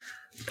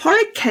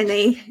Porrick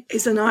Kenny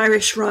is an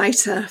Irish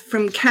writer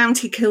from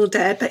County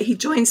Kildare, but he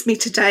joins me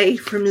today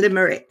from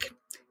Limerick.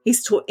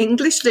 He's taught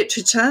English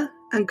literature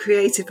and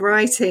creative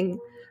writing,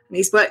 and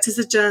he's worked as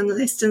a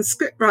journalist and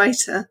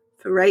scriptwriter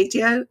for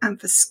radio and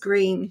for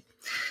screen.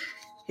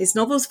 His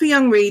novels for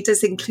young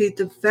readers include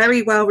the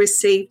very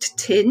well-received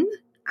Tin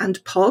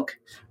and Pog,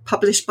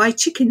 published by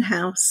Chicken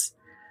House,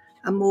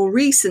 and more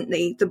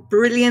recently, the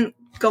brilliant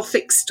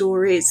Gothic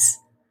stories,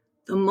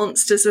 The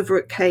Monsters of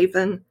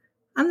Rookhaven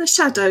and The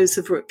Shadows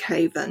of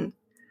Rookhaven.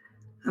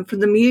 And from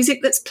the music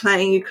that's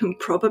playing, you can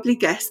probably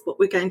guess what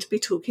we're going to be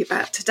talking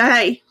about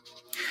today.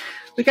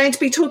 We're going to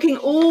be talking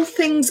all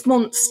things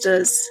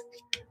monsters,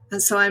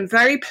 and so I'm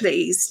very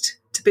pleased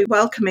to be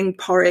welcoming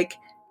Porrick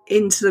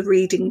into the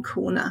Reading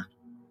Corner.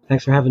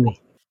 Thanks for having me.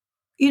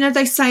 You know,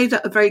 they say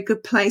that a very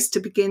good place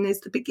to begin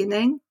is the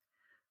beginning,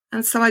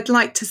 and so I'd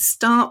like to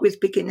start with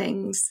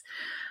beginnings.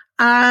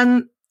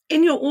 In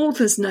your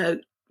author's note,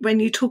 when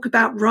you talk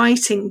about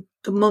writing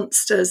The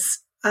Monsters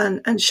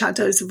and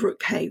Shadows of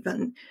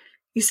Rookhaven,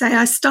 you say,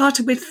 I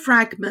started with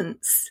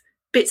fragments,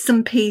 bits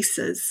and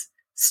pieces,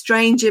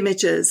 strange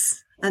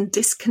images and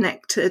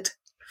disconnected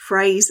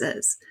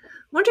phrases.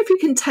 I wonder if you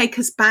can take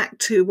us back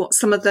to what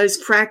some of those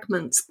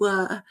fragments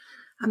were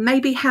and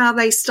maybe how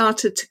they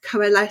started to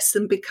coalesce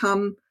and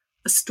become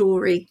a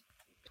story.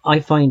 I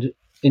find,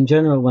 in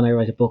general, when I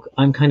write a book,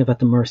 I'm kind of at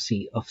the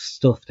mercy of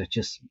stuff that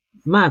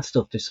mad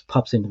stuff just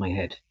pops into my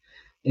head.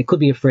 It could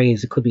be a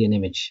phrase, it could be an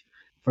image.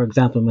 For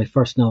example, my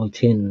first novel,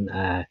 Tin,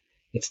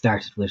 it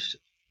started with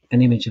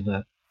an image of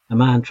a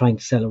man trying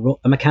to sell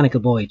a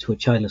mechanical boy to a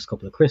childless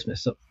couple at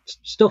Christmas. So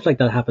stuff like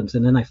that happens,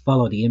 and then I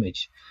follow the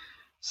image.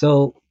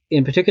 So,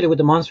 in particular with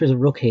The Monsters of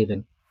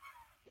Rookhaven,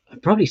 I'm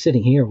probably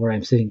sitting here where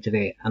I'm sitting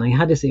today, and I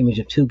had this image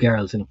of two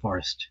girls in a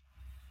forest.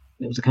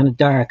 It was a kind of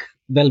dark,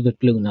 velvet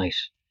blue night,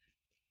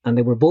 and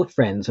they were both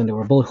friends, and they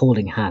were both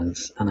holding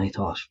hands, and I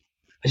thought,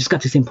 I just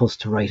got this impulse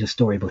to write a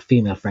story about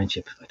female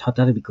friendship. I thought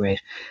that'd be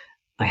great.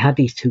 I had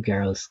these two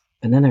girls,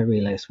 and then I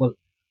realised, well,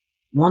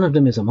 one of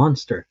them is a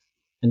monster,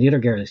 and the other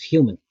girl is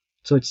human.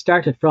 So it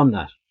started from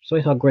that. So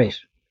I thought, great,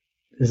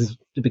 this is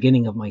the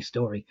beginning of my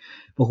story,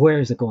 but where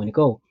is it going to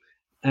go?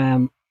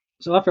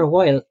 So after a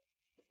while,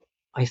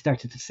 I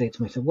started to say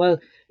to myself, well,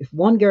 if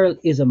one girl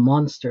is a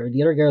monster,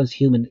 the other girl is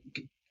human,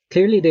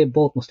 clearly they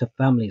both must have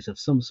families of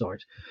some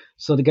sort.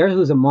 So the girl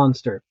who's a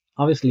monster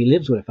obviously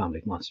lives with a family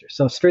of monsters.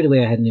 So straight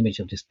away I had an image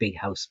of this big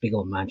house, big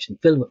old mansion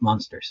filled with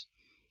monsters.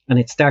 And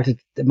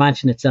the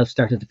mansion itself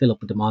started to fill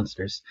up with the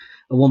monsters.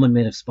 A woman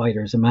made of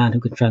spiders, a man who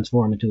could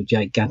transform into a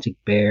gigantic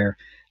bear,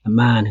 a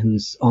man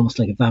who's almost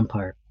like a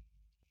vampire.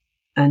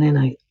 And then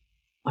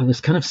I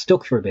was kind of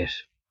stuck for a bit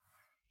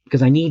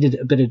because I needed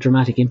a bit of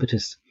dramatic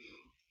impetus.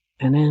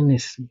 And then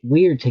this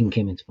weird thing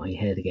came into my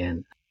head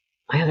again.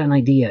 I had an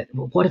idea.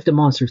 What if the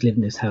monsters lived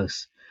in this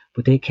house,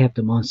 but they kept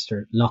the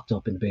monster locked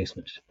up in the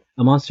basement?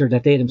 A monster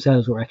that they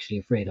themselves were actually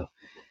afraid of.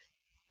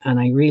 And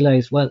I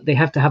realised, well, they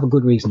have to have a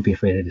good reason to be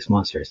afraid of this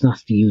monster. It's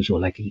not the usual,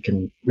 like he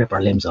can rip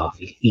our limbs off,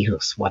 he'll eat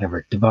us,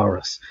 whatever, devour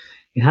us.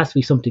 It has to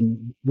be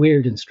something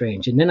weird and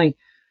strange. And then I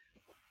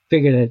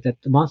figured out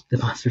that the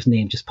monster's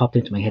name just popped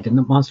into my head, and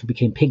the monster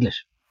became Piglet.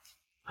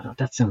 I thought,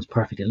 that sounds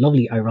perfect, a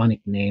lovely,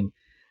 ironic name.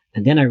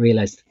 And then I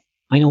realised,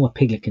 I know what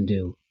Piglet can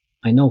do.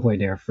 I know why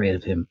they're afraid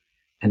of him.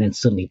 And then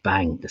suddenly,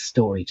 bang, the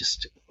story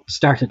just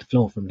started to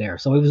flow from there.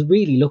 So I was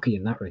really lucky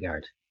in that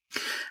regard.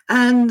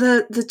 And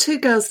the two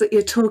girls that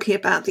you're talking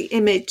about, the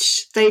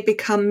image, they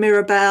become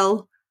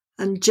Mirabelle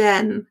and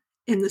Jem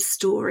in the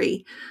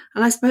story.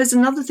 And I suppose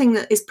another thing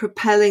that is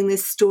propelling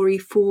this story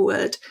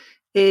forward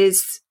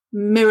is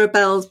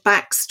Mirabelle's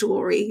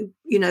backstory,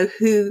 you know,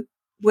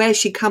 where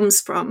she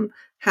comes from,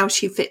 how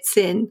she fits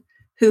in,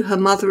 who her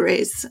mother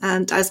is,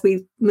 and as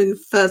we move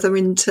further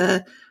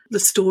into the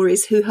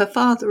stories, who her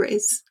father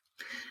is.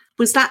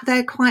 Was that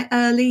there quite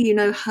early, you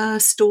know, her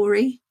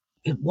story?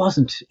 It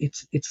wasn't.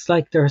 It's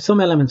like there are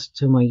some elements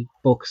to my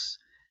books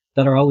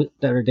that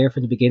are there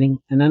from the beginning,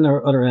 and then there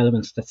are other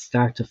elements that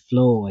start to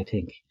flow, I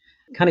think.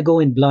 Kind of go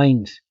in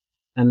blind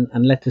and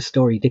let the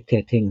story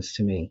dictate things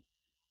to me.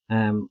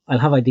 I'll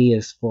have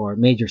ideas for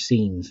major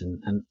scenes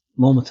and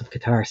moments of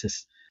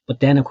catharsis,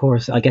 but then, of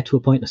course, I get to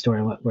a point in the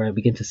story where I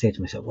begin to say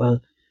to myself, well,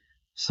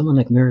 someone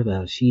like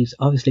Mirabelle, she's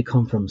obviously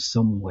come from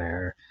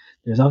somewhere.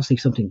 There's obviously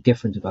something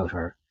different about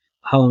her.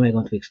 How am I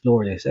going to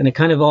explore this? And it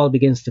kind of all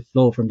begins to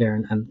flow from there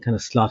and kind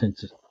of slot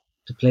into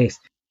place.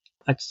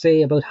 I'd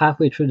say about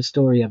halfway through the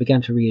story, I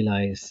began to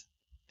realise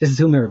this is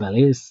who Mirabelle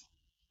is.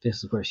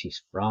 This is where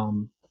she's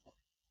from.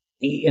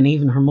 And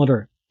even her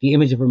mother, the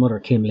image of her mother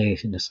came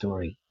late in the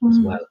story as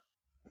well.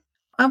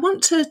 I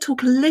want to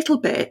talk a little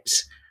bit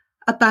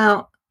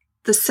about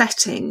the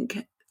setting.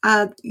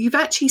 You've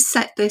actually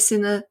set this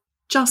in a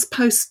just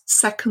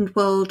post-Second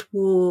World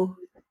War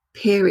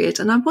period.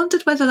 And I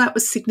wondered whether that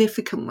was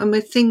significant when we're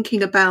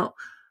thinking about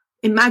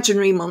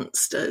imaginary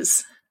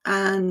monsters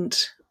and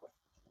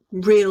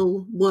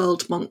real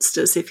world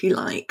monsters, if you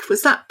like.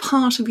 Was that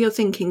part of your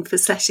thinking for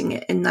setting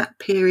it in that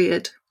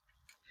period?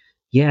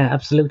 Yeah,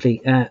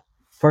 absolutely.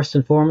 First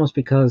and foremost,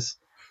 because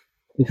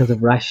because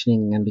of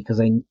rationing and because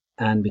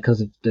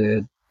of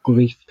the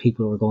grief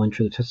people were going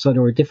through. So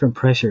there were different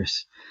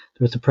pressures.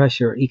 There was the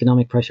pressure,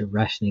 economic pressure of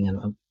rationing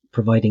and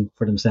providing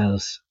for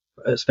themselves,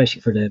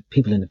 especially for the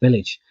people in the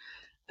village.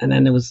 And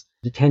then there was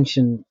the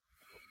tension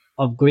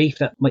of grief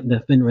that mightn't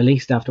have been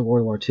released after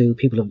World War II.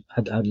 People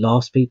had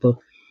lost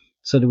people.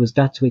 So there was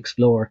that to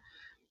explore.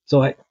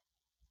 So I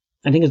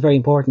think it's very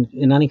important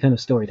in any kind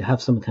of story to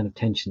have some kind of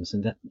tensions,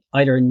 and that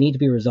either need to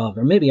be resolved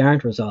or maybe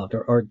aren't resolved,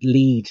 or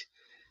lead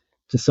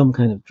to some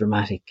kind of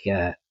dramatic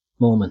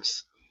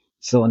moments.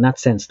 So in that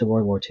sense, the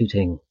World War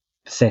II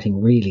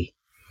setting really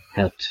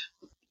helped.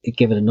 It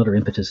gave it another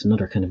impetus,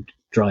 another kind of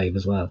drive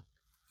as well.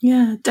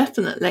 Yeah,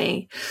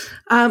 definitely.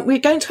 We're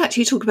going to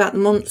actually talk about the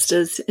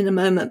monsters in a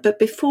moment, but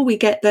before we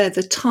get there,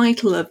 the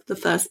title of the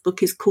first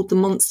book is called The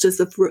Monsters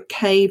of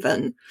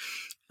Rookhaven.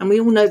 And we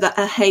all know that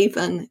a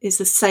haven is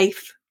a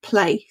safe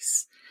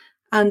place.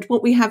 And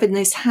what we have in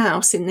this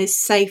house, in this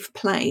safe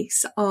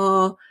place,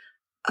 are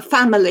a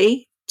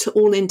family, to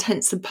all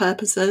intents and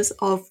purposes,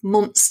 of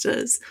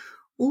monsters,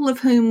 all of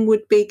whom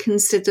would be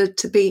considered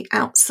to be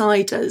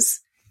outsiders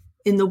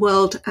in the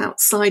world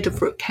outside of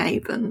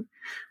Rookhaven.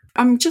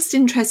 I'm just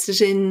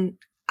interested in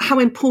how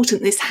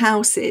important this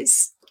house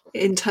is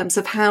in terms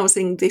of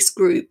housing this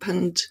group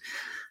and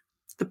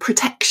the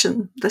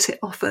protection that it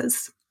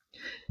offers.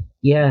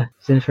 Yeah,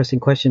 it's an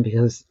interesting question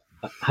because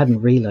I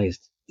hadn't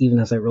realised, even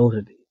as I wrote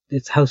it,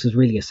 this house is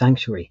really a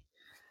sanctuary.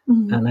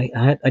 Mm-hmm.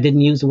 And I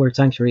didn't use the word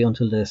sanctuary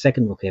until the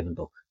second Rookhaven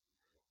book.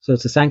 So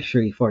it's a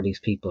sanctuary for these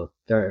people.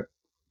 They're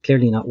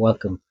clearly not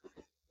welcome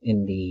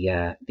in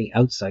the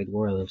outside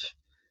world.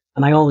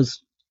 And I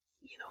always,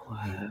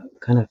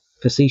 kind of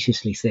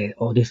facetiously say,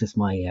 "Oh, this is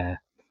my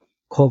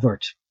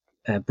covert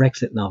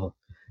Brexit novel."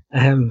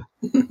 And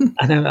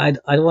I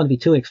don't want to be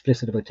too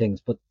explicit about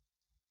things, but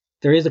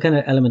there is a kind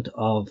of element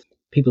of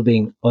people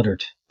being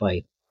othered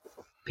by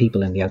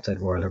people in the outside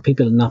world, or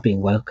people not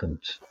being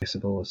welcomed, I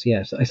suppose.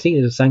 Yes, I see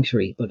it as a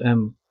sanctuary, but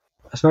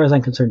as far as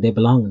I'm concerned, they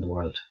belong in the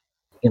world.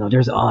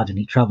 There's Odd, and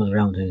he travels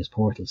around in his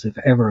portals. If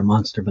ever a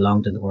monster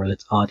belonged in the world,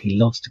 it's Odd. He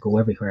loves to go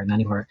everywhere and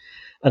anywhere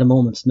at a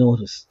moment's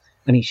notice,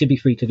 and he should be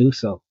free to do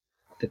so.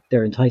 That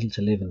they're entitled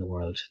to live in the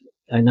world.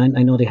 And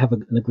I know they have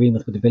an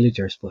agreement with the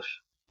villagers, but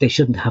they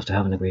shouldn't have to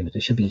have an agreement. They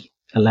should be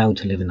allowed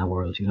to live in that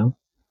world,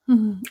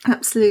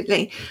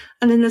 Absolutely.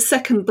 And in the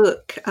second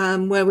book,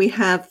 where we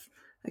have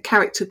a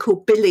character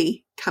called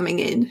Billy coming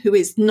in, who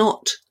is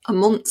not a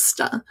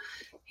monster,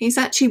 he's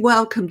actually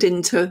welcomed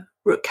into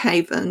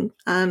Rookhaven.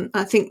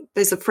 I think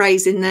there's a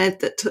phrase in there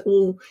that to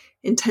all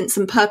intents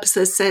and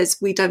purposes says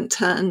we don't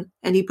turn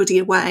anybody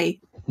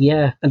away.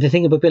 Yeah, and the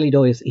thing about Billy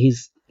though is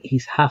he's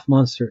half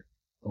monster.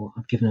 Oh,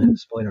 I've given a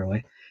spoiler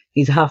away.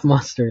 He's half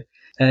monster,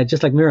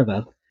 just like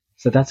Mirabelle.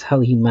 So that's how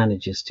he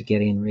manages to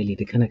get in, really.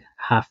 They kind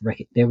of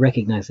they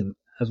recognize him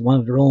as one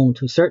of their own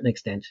to a certain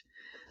extent.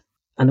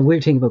 And the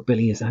weird thing about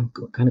Billy is, I'm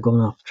kind of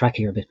going off track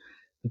here a bit,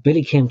 but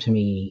Billy came to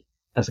me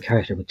as a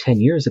character about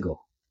 10 years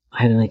ago.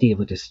 I had an idea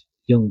about this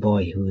young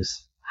boy who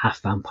was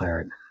half vampire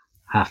and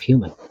half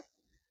human,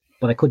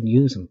 but I couldn't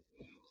use him.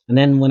 And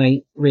then when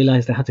I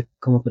realized I had to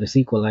come up with a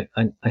sequel,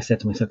 I said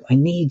to myself, I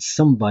need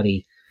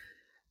somebody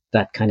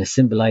that kind of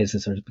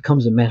symbolizes or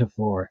becomes a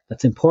metaphor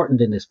that's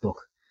important in this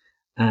book.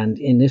 And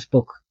in this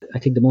book, I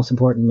think the most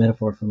important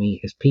metaphor for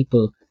me is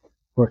people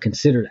who are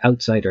considered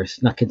outsiders,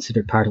 not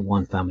considered part of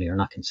one family or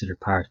not considered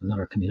part of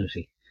another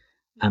community.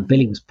 And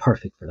Billy was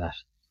perfect for that.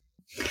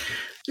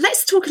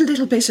 Let's talk a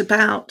little bit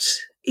about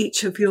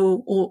each of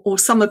your, or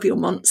some of your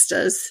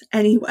monsters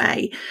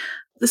anyway.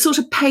 The sort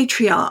of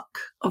patriarch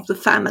of the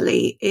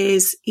family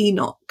is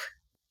Enoch.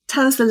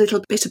 Tell us a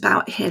little bit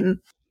about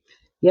him.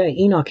 Yeah,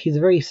 Enoch, he's a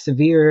very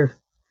severe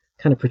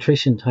kind of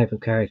patrician type of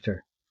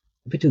character.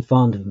 A bit too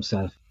fond of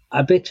himself.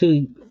 A bit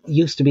too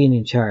used to being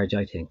in charge,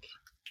 I think.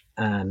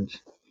 And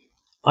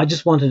I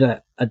just wanted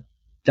a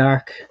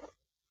dark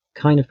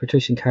kind of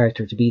patrician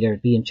character to be there,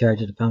 to be in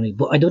charge of the family.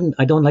 But I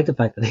don't like the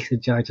fact that he's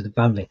in charge of the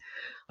family.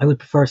 I would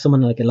prefer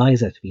someone like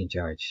Eliza to be in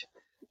charge.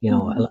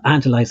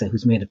 Aunt Eliza,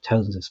 who's made of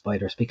thousands of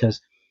spiders, because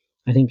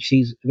I think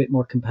she's a bit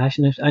more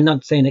compassionate. I'm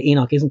not saying that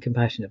Enoch isn't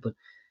compassionate, but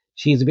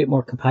she's a bit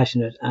more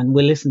compassionate and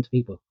will listen to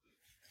people.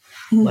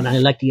 But I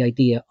like the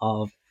idea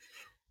of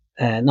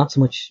not so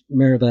much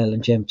Mirabelle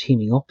and Jem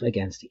teaming up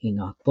against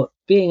Enoch, but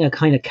being a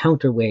kind of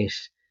counterweight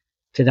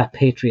to that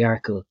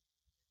patriarchal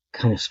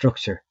kind of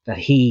structure that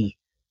he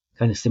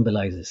kind of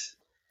symbolizes.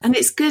 And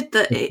it's good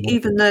that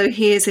even though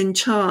he is in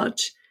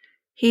charge,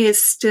 he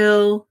is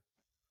still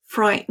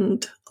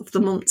frightened of the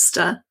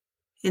monster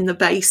in the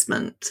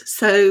basement.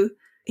 So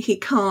he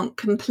can't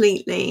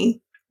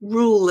completely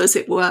rule, as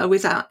it were,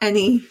 without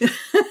anything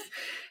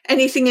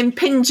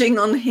impinging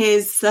on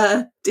his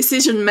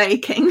decision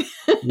making.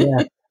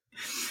 Yeah.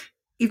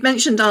 You've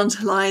mentioned Aunt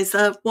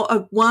Eliza. What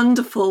a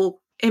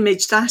wonderful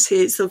image that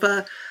is of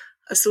a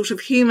sort of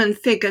human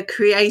figure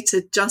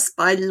created just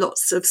by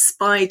lots of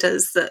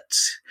spiders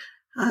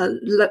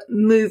that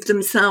move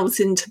themselves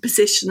into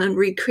position and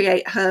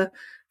recreate her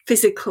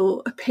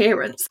physical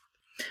appearance.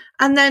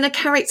 And then a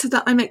character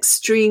that I'm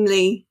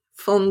extremely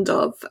fond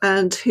of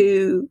and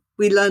who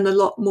we learn a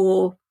lot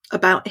more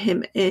about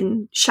him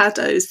in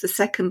Shadows, the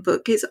second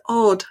book, is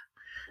Odd.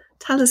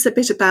 Tell us a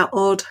bit about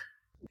Odd.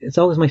 It's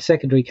always my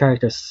secondary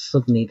characters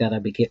suddenly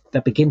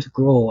that begin to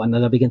grow and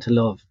that I begin to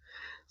love.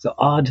 So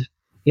Odd,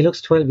 he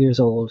looks 12 years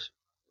old,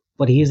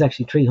 but he is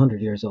actually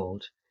 300 years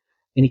old.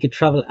 And he can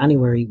travel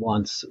anywhere he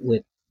wants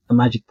with a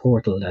magic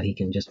portal that he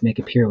can just make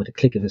appear with a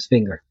click of his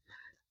finger.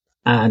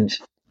 And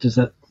there's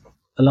a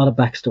lot of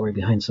backstory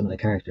behind some of the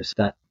characters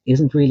that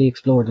isn't really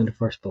explored in the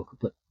first book,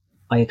 but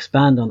I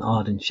expand on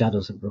Odd in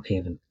Shadows of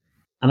Brookhaven.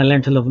 And I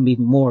learn to love him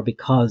even more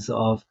because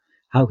of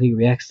how he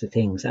reacts to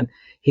things. And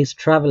his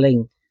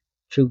travelling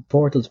through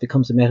portals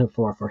becomes a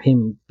metaphor for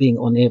him being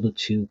unable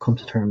to come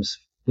to terms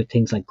with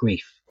things like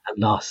grief and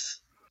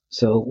loss.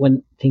 So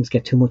when things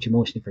get too much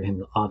emotion for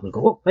him, Odd will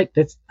go, oh, right,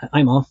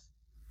 I'm off.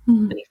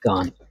 And he's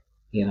gone,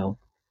 you know.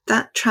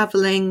 That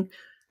travelling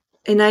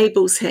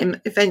enables him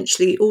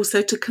eventually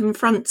also to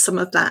confront some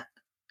of that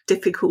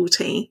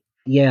difficulty.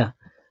 Yeah,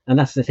 and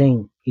that's the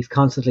thing. He's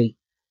constantly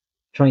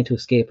trying to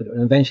escape it,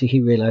 and eventually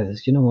he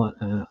realizes, you know what,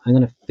 I'm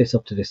going to fess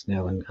up to this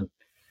now and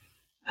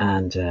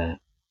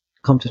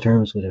come to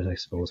terms with it, I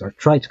suppose, or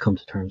try to come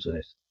to terms with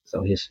it.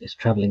 So his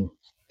travelling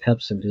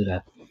helps him do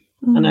that.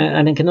 And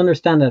I can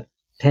understand that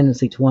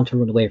tendency to want to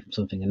run away from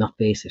something and not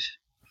face it.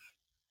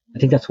 I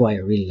think that's why I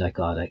really like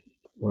Odd.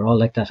 We're all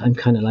like that. I'm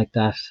kind of like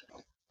that.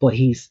 But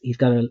he's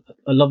got a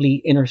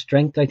lovely inner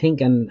strength, I think,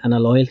 and a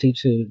loyalty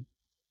to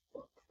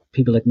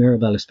people like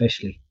Mirabelle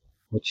especially,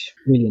 which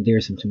really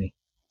endears him to me.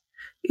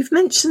 You've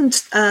mentioned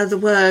the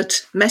word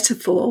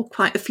metaphor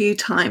quite a few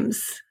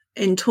times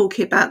in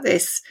talking about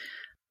this.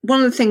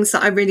 One of the things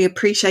that I really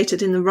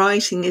appreciated in the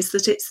writing is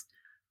that it's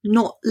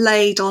not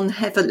laid on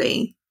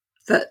heavily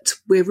that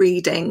we're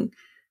reading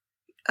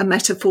a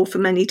metaphor for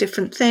many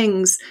different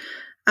things.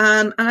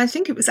 And I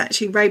think it was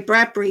actually Ray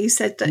Bradbury who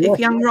said that if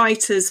young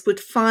writers would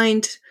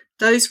find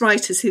those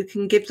writers who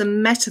can give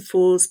them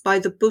metaphors by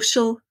the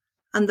bushel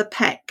and the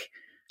peck,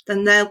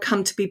 then they'll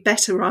come to be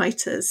better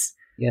writers.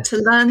 Yes. To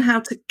learn how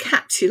to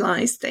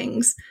capsulise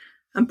things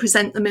and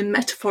present them in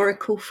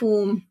metaphorical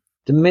form.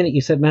 The minute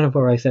you said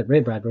metaphor, I said Ray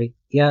Bradbury.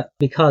 Yeah,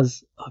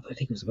 because I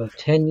think it was about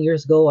 10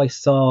 years ago, I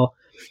saw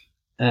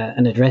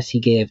an address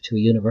he gave to a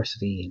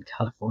university in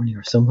California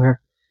or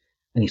somewhere,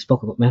 and he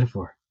spoke about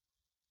metaphor,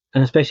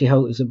 and especially how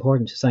it was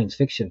important to science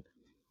fiction.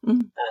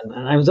 And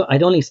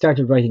I'd only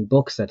started writing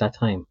books at that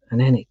time, and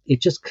then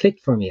it just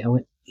clicked for me. I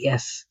went,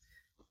 yes,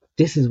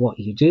 this is what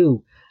you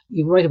do.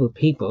 You write about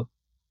people,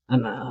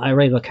 and I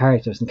write about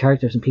characters, and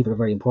characters and people are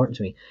very important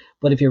to me.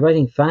 But if you're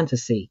writing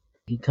fantasy,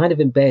 you kind of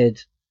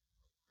embed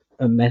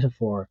a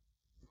metaphor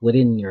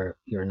within your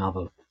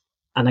novel.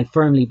 And I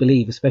firmly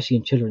believe, especially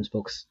in children's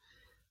books,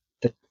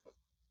 that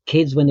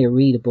kids, when they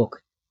read a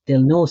book,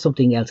 they'll know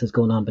something else is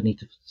going on beneath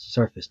the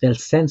surface. They'll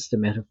sense the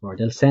metaphor.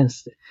 They'll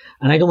sense,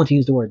 and I don't want to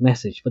use the word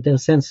message, but they'll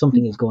sense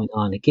something is going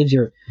on. It gives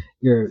your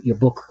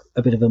book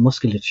a bit of a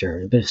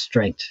musculature, a bit of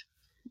strength,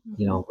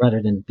 you know,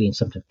 rather than being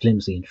something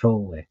flimsy and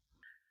throwaway.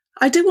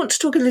 I do want to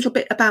talk a little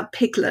bit about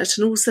Piglet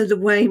and also the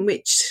way in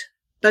which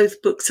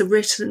both books are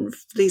written,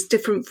 these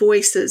different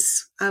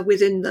voices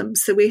within them.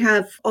 So we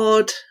have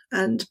Odd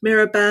and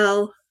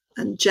Mirabelle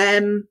and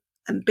Jem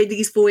and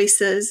Billy's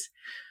voices.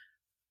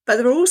 But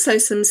there are also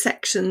some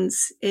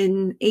sections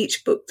in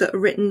each book that are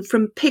written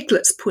from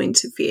Piglet's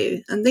point of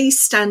view. And these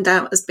stand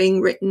out as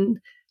being written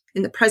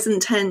in the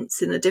present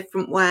tense in a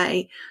different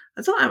way.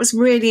 I thought that was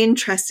really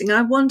interesting.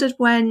 I wondered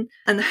when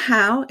and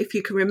how, if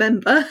you can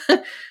remember,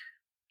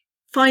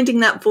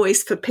 finding that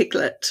voice for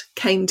Piglet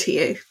came to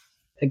you.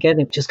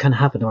 Again, it just kind of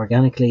happened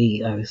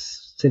organically. I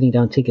was sitting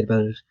down thinking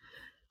about it.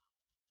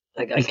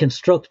 I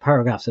construct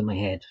paragraphs in my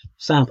head,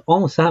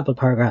 almost sample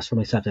paragraphs for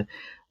myself that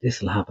this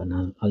will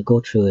happen. I'll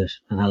go through it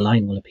and a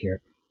line will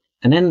appear.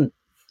 And then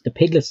the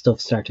Piglet stuff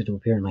started to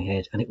appear in my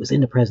head, and it was in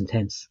the present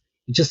tense.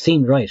 It just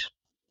seemed right.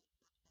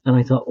 And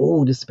I thought,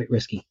 oh, this is a bit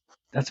risky.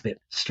 That's a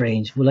bit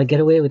strange. Will I get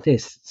away with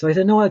this? So I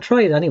said, no, I'll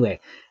try it anyway.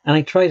 And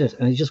I tried it,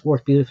 and it just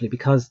worked beautifully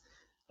because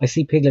I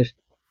see Piglet,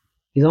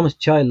 he's almost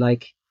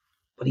childlike,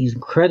 but he's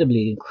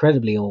incredibly,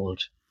 incredibly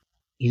old.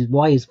 He's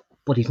wise,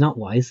 but he's not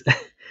wise.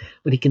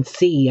 But he can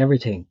see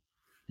everything,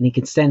 and he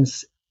can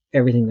sense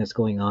everything that's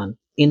going on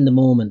in the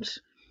moment.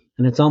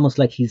 And it's almost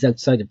like he's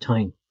outside of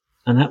time.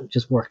 And that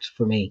just worked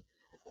for me.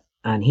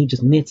 And he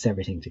just knits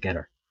everything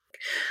together.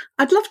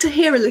 I'd love to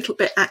hear a little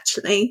bit,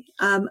 actually,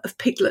 of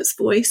Piglet's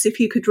voice, if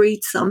you could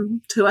read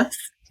some to us.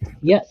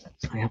 Yeah,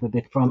 I have a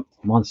bit from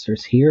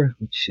Monsters here,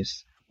 which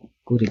is a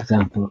good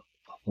example of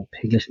what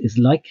Piglet is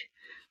like.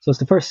 So it's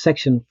the first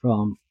section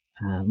from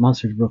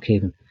Monsters of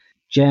Brookhaven.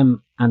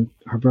 Jem and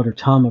her brother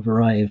Tom have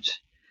arrived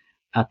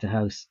at the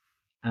house,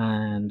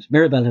 and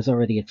Mirabelle has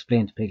already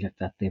explained to Piglet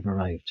that they've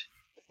arrived.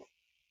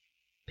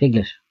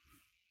 Piglet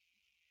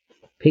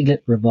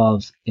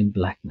revolves in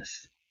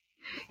blackness.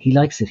 He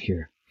likes it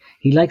here.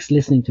 He likes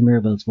listening to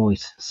Mirabelle's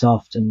voice,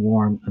 soft and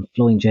warm and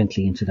flowing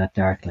gently into that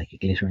dark like a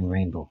glittering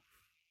rainbow.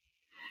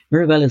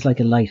 Mirabelle is like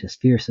a light, as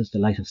fierce as the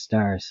light of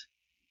stars,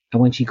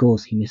 and when she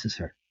goes he misses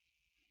her.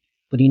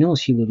 But he knows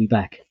she will be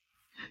back.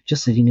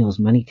 just that he knows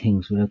many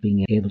things without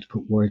being able to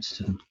put words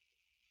to them.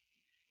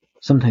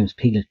 Sometimes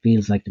Piglet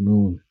feels like the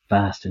moon,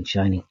 vast and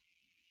shining.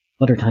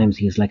 Other times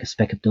he is like a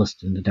speck of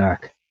dust in the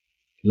dark,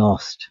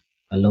 lost,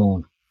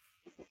 alone.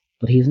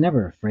 But he is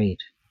never afraid.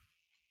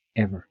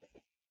 Ever.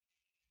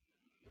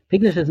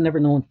 Piglet has never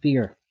known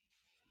fear.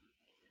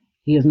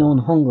 He has known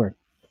hunger.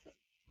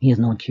 He has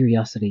known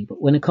curiosity.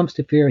 But when it comes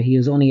to fear, he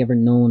has only ever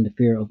known the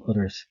fear of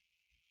others.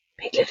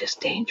 Piglet is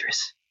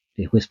dangerous,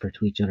 they whisper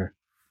to each other.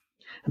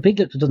 And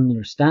Piglet doesn't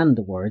understand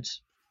the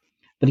words,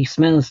 but he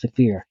smells the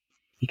fear.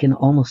 He can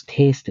almost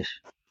taste it.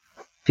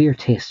 Fear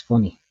tastes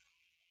funny,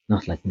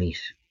 not like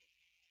meat.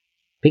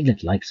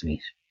 Piglet likes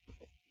meat.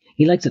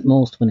 He likes it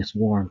most when it's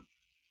warm.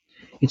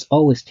 It's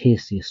always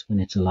tastiest when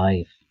it's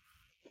alive.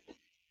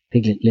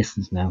 Piglet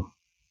listens now.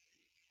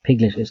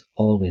 Piglet is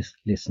always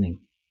listening.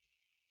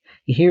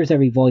 He hears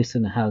every voice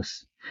in the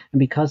house, and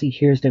because he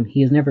hears them,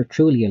 he is never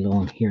truly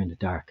alone here in the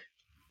dark.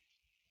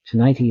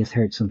 Tonight he has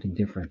heard something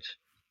different.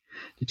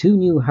 The two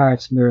new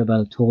hearts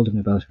Mirabelle told him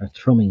about are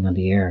thrumming on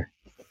the air.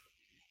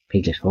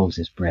 Piglet holds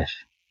his breath.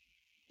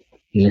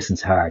 He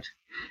listens hard.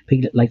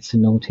 Piglet likes to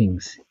know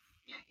things.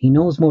 He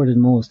knows more than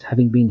most,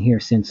 having been here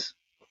since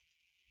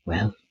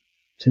what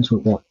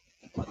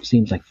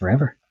seems like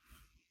forever.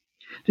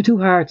 The two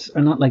hearts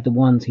are not like the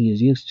ones he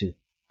is used to.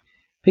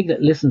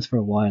 Piglet listens for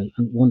a while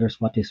and wonders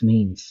what this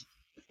means.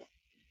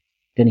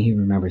 Then he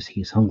remembers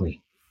he is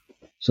hungry.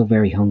 So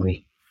very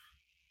hungry.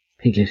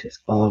 Piglet is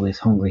always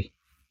hungry.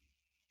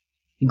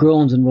 He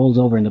groans and rolls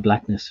over in the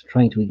blackness,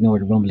 trying to ignore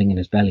the rumbling in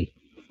his belly.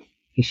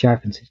 He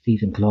sharpens his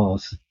teeth and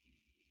claws.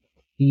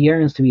 He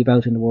yearns to be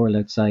about in the world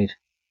outside,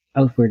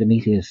 out where the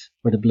meat is,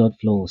 where the blood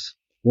flows,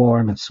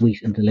 warm and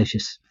sweet and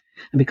delicious.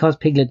 And because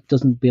Piglet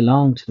doesn't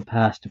belong to the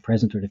past, the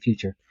present, or the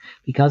future,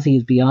 because he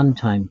is beyond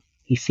time,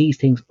 he sees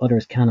things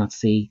others cannot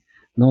see,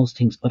 knows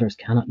things others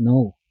cannot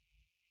know.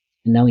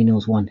 And now he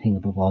knows one thing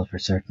above all for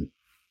certain.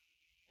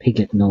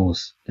 Piglet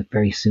knows that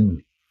very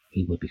soon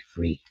he will be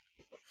free.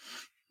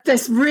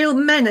 There's real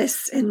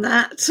menace in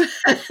that.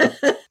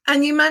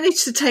 And you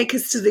manage to take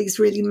us to these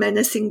really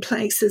menacing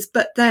places,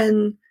 but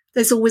then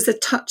there's always a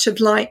touch of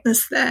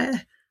lightness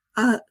there,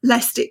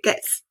 lest it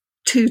gets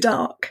too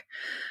dark.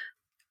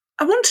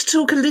 I want to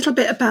talk a little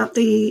bit about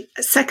the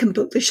second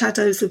book, The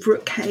Shadows of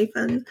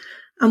Rookhaven,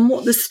 and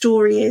what the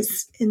story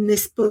is in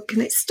this book.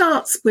 And it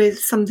starts with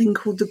something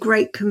called the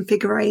Great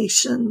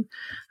Configuration.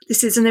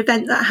 This is an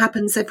event that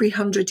happens every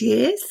 100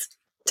 years.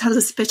 Tell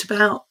us a bit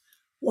about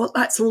what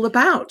that's all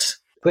about.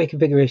 Great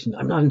Configuration,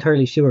 I'm not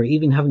entirely sure,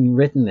 even having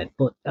written it,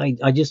 but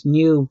I just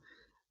knew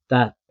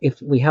that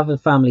if we have a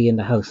family in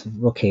the house of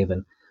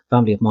Rookhaven,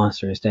 family of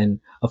monsters,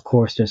 then of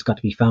course there's got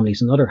to be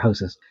families in other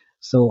houses.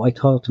 So I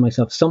thought to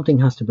myself, something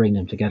has to bring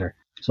them together.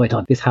 So I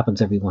thought, this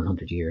happens every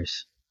 100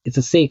 years. It's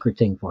a sacred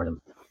thing for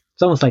them.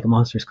 It's almost like a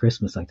monster's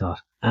Christmas, I thought.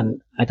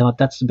 And I thought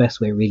that's the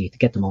best way, really, to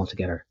get them all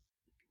together.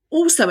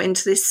 Also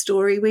into this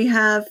story, we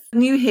have a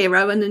new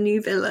hero and a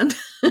new villain.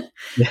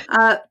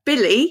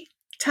 Billy,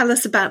 tell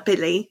us about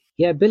Billy.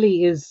 Yeah,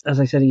 Billy is,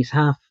 as I said, he's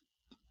half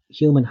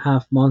human,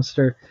 half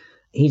monster.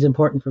 He's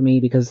important for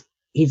me because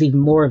he's even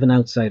more of an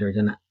outsider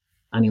than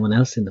anyone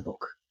else in the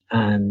book.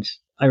 And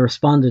I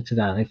responded to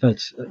that. I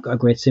felt a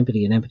great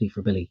sympathy and empathy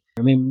for Billy.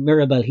 I mean,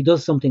 Mirabelle, he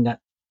does something that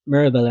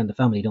Mirabelle and the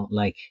family don't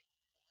like,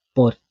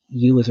 but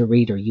you as a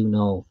reader, you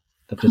know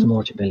that there's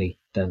more to Billy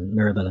than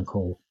Mirabelle and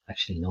Cole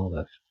actually know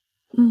about.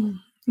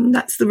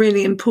 That's the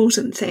really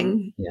important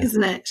thing,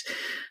 isn't it?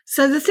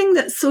 So the thing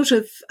that's sort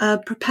of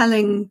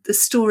propelling the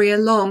story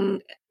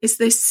along is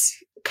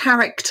this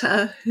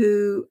character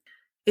who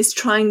is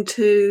trying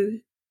to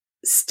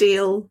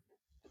steal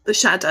the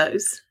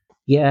shadows.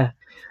 Yeah,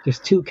 there's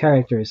two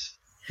characters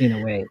in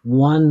a way.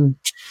 One,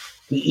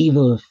 the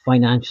evil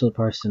financial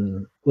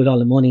person with all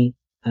the money,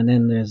 and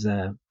then there's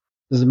a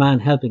man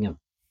helping him.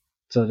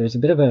 So there's a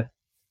bit of a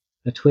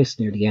twist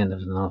near the end of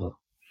the novel.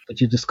 But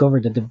you discover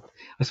that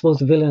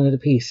the villain of the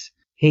piece,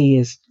 he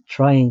is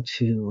trying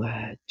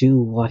to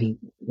do what he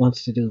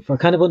wants to do for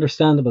kind of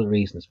understandable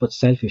reasons, but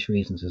selfish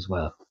reasons as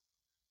well.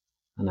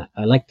 And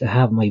I like to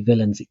have my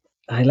villains,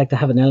 I like to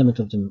have an element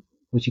of them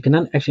which you can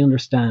actually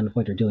understand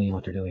why they're doing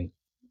what they're doing.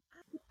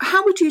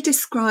 How would you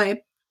describe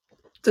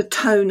the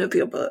tone of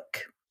your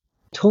book?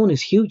 Tone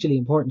is hugely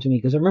important to me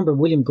because I remember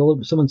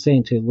someone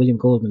saying to William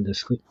Goldman,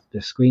 the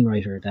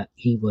screenwriter, that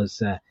he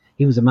was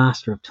a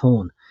master of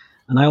tone.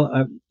 And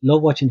I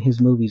love watching his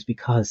movies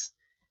because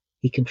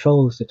he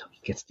controls the tone.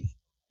 He gets the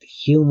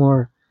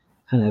humour,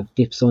 kind of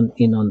dips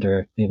in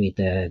under maybe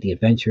the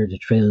adventure, the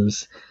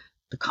thrills,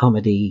 the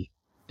comedy,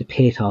 the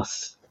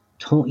pathos.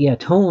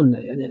 Tone,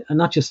 and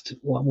not just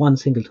one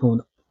single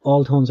tone.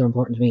 All tones are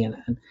important to me.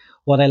 And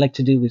what I like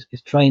to do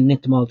is try and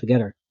knit them all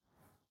together.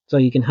 So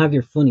you can have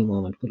your funny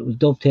moment, but it will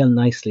dovetail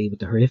nicely with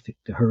the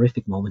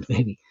horrific moment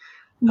maybe,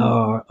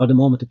 or the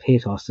moment of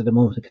pathos, or the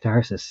moment of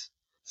catharsis.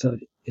 So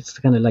it's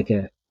kind of like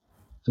a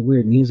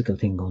weird musical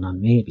thing going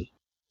on, maybe.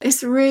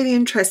 It's really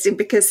interesting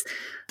because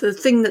the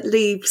thing that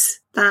leaves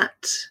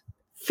that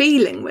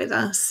feeling with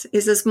us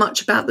is as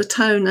much about the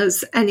tone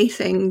as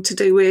anything to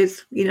do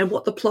with,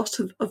 what the plot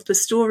of the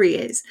story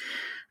is.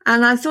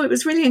 And I thought it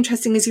was really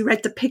interesting as you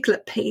read the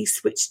Piglet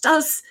piece, which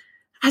does,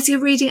 as you're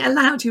reading it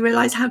aloud, you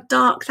realise how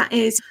dark that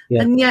is.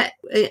 Yeah. And yet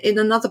in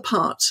another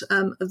part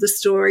of the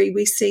story,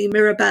 we see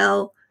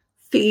Mirabelle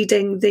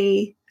feeding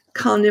the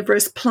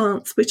carnivorous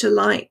plants, which are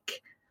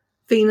like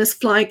Venus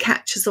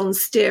flycatchers on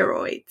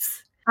steroids.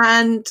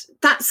 And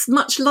that's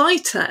much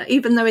lighter,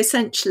 even though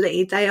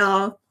essentially they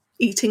are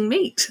eating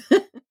meat.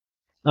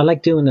 I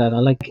like doing that. I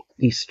like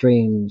these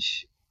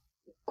strange,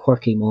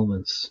 quirky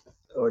moments.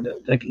 Or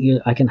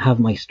I can have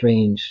my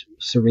strange,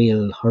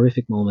 surreal,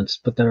 horrific moments,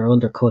 but they're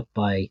undercut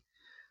by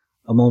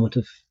a moment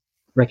of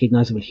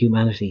recognizable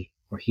humanity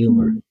or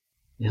humor.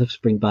 It helps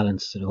bring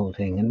balance to the whole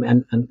thing,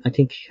 and I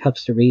think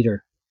helps the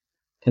reader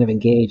kind of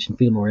engage and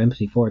feel more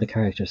empathy for the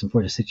characters and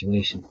for the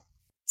situation.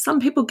 Some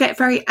people get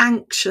very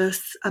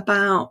anxious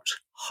about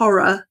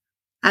horror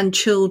and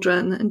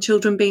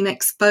children being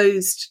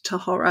exposed to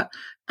horror.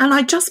 And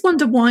I just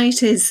wonder why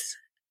it is,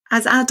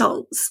 as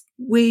adults,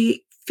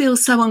 we feel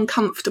so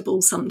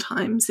uncomfortable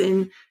sometimes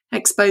in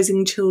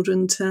exposing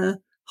children to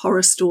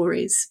horror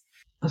stories.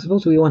 I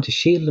suppose we want to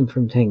shield them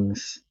from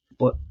things,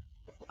 but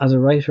as a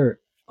writer,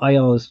 I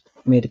always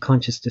made a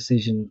conscious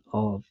decision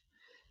of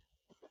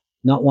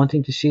not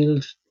wanting to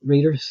shield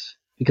readers,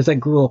 because I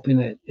grew up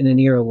in an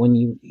era when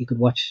you could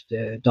watch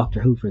Doctor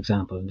Who, for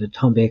example, the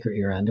Tom Baker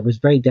era, and there was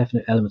very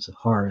definite elements of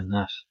horror in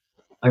that.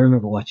 I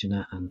remember watching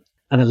that, and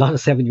a lot of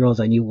 7-year-olds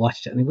I knew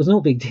watched it, and it was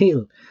no big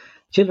deal.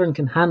 Children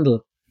can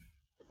handle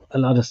a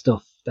lot of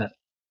stuff that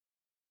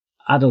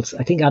I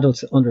think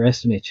adults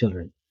underestimate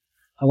children.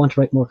 I want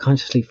to write more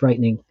consciously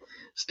frightening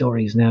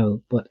stories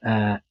now, but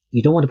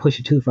you don't want to push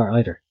it too far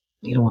either.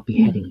 You don't want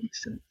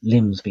beheadings and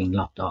limbs being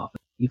lopped off.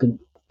 You can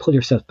pull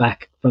yourself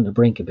back from the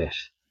brink a bit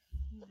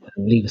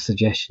and leave a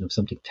suggestion of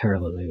something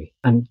terrible, maybe.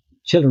 And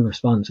children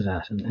respond to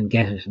that and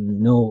get it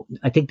and know.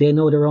 I think they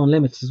know their own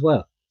limits as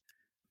well.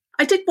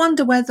 I did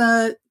wonder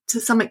whether, to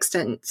some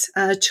extent,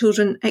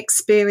 children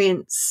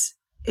experience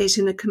it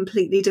in a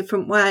completely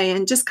different way.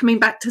 And just coming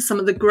back to some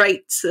of the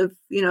greats of,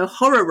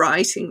 horror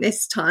writing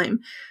this time,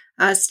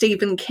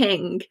 Stephen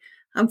King.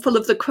 I'm full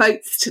of the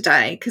quotes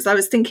today because I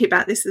was thinking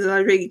about this as I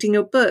was reading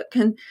your book.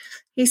 And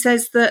he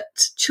says that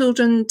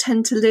children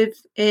tend to live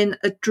in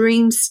a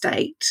dream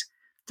state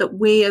that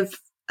we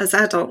as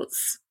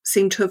adults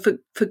seem to have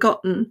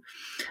forgotten.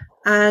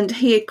 And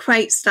he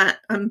equates that,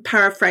 I'm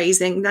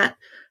paraphrasing, that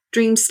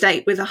dream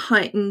state with a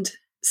heightened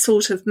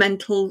sort of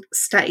mental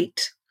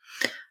state.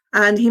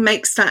 And he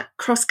makes that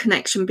cross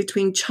connection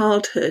between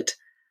childhood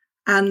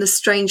and the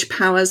strange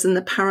powers and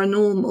the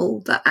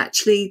paranormal, that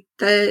actually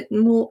they're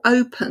more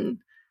open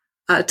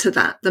to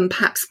that than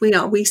perhaps we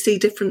are. We see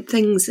different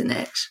things in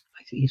it.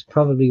 He's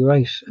probably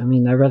right. I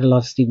mean, I read a lot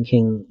of Stephen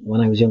King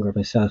when I was younger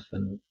myself,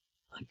 and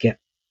I get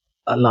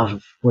a lot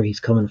of where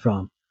he's coming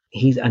from.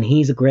 He's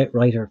a great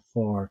writer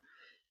for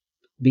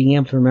being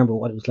able to remember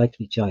what it was like to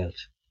be a child.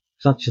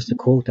 It's not just a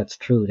quote that's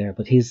true there,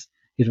 but his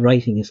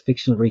writing, his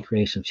fictional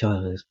recreation of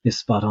childhood is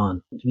spot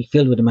on. To be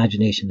filled with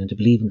imagination and to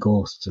believe in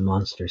ghosts and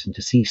monsters and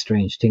to see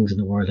strange things in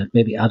the world that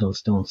maybe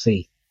adults don't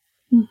see,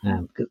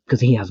 because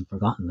he hasn't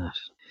forgotten that.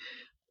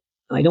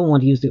 I don't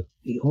want to use the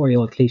hoary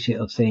old cliche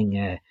of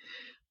saying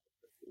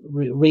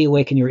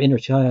reawaken your inner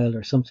child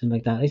or something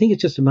like that. I think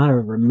it's just a matter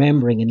of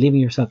remembering and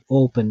leaving yourself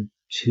open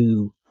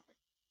to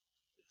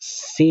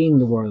seeing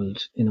the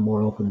world in a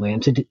more open way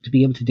and to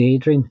be able to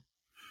daydream.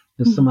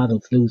 Because some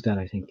adults lose that,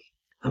 I think.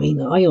 I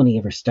mean, I only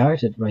ever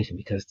started writing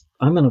because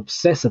I'm an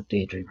obsessive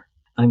daydreamer.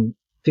 I'm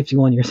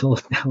 51 years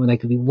old now, and I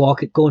could be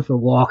going for a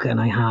walk and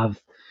I have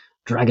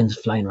dragons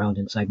flying around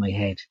inside my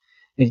head.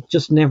 It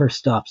just never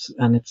stops,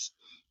 and it's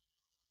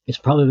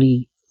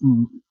probably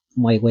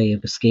my way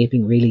of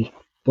escaping, really,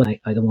 but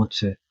I don't want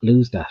to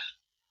lose that.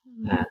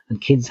 And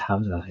kids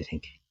have that, I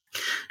think.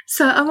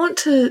 So I want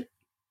to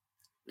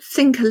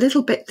think a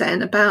little bit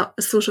then about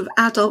a sort of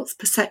adult's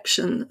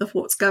perception of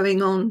what's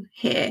going on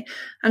here.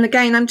 And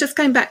again, I'm just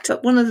going back to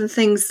one of the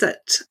things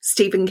that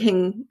Stephen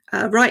King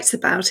writes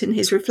about in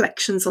his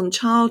reflections on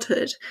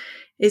childhood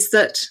is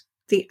that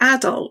the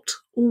adult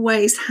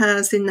always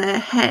has in their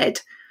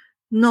head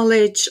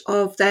knowledge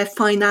of their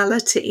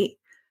finality,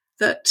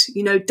 that,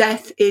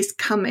 death is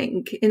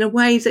coming in a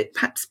way that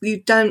perhaps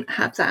you don't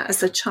have that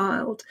as a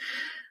child.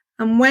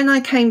 And when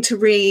I came to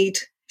read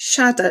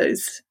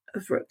Shadows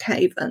of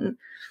Rookhaven,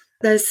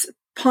 there's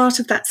part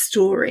of that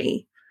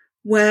story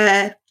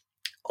where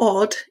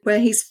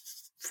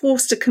he's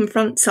forced to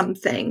confront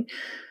something,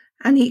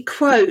 and he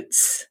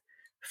quotes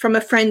from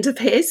a friend of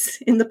his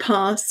in the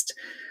past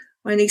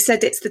when he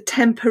said it's the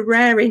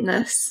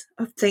temporariness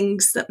of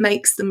things that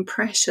makes them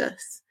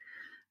precious.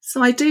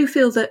 So I do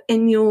feel that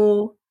in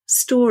your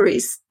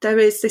stories there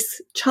is this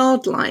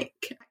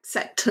childlike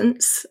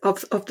acceptance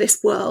of this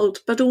world,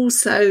 but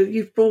also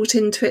you've brought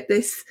into it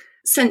this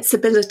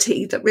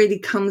sensibility that really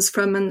comes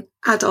from an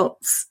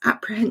adult's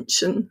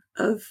apprehension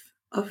of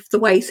the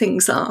way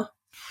things are.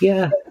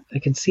 Yeah, I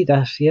can see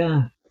that.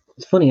 Yeah,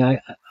 it's funny.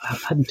 I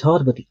hadn't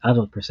thought about the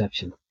adult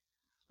perception,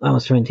 I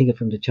was trying to think it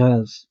from the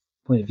child's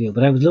point of view,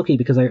 but I was lucky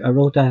because I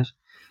wrote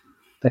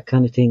that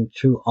kind of thing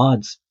through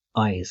Odd's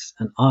eyes.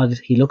 And Odd,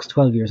 he looks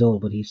 12 years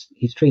old, but he's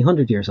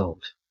 300 years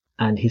old.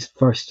 And his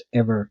first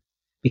ever,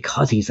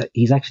 because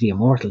he's actually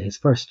immortal, his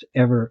first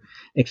ever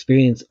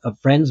experience of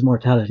friend's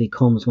mortality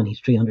comes when he's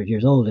 300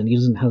 years old, and he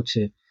doesn't know how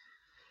to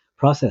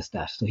process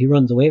that. So he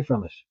runs away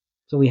from it.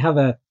 So we have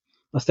a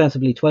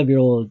ostensibly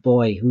 12-year-old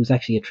boy who's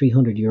actually a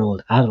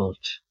 300-year-old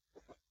adult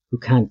who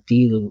can't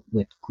deal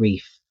with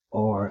grief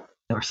or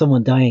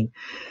someone dying.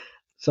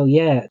 So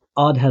yeah,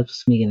 Odd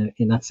helps me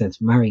in that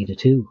sense marry the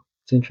two.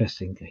 It's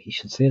interesting that he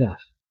should say that.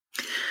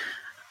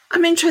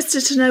 I'm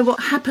interested to know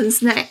what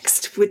happens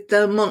next with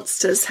the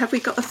monsters. Have we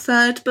got a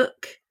third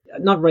book?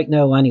 Not right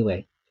now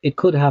anyway. It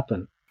could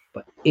happen.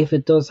 But if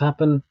it does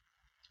happen,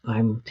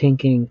 I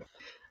think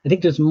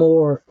there's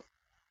more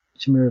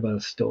to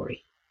Mirabel's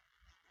story.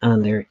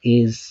 And there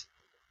is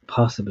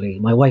possibly,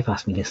 my wife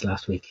asked me this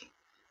last week,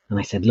 and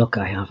I said, look,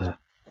 I have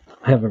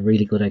a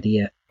really good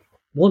idea.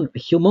 One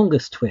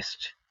humongous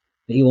twist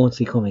that you won't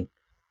see coming.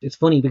 It's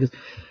funny because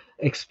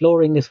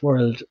exploring this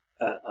world,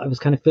 I was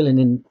kind of filling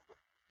in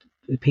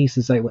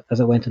pieces as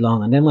I went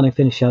along, and then when I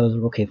finished Shadows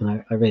of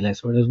Rookhaven, I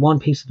realised there's one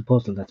piece of the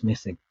puzzle that's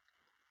missing,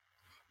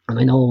 and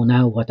I know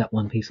now what that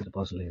one piece of the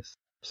puzzle is.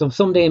 So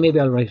someday maybe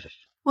I'll write it.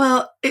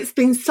 Well, it's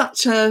been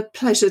such a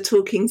pleasure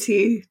talking to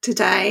you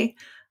today.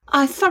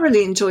 I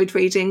thoroughly enjoyed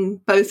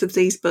reading both of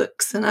these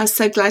books, and I was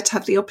so glad to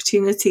have the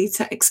opportunity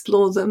to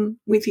explore them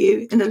with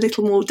you in a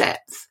little more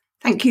depth.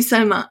 Thank you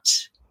so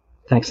much.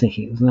 Thanks,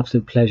 Nikki. It was an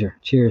absolute pleasure.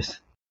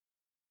 Cheers.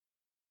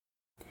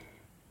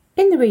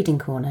 In the Reading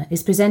Corner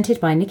is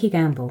presented by Nikki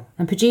Gamble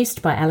and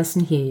produced by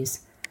Alison Hughes.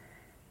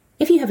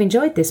 If you have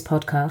enjoyed this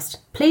podcast,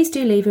 please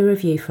do leave a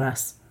review for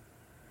us.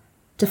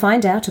 To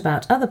find out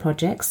about other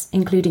projects,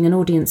 including an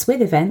audience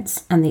with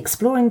events and the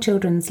Exploring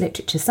Children's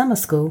Literature Summer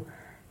School,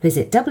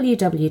 visit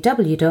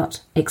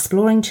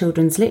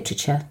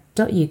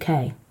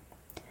www.exploringchildrensliterature.uk.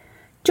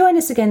 Join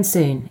us again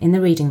soon in the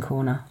Reading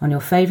Corner on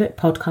your favourite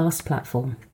podcast platform.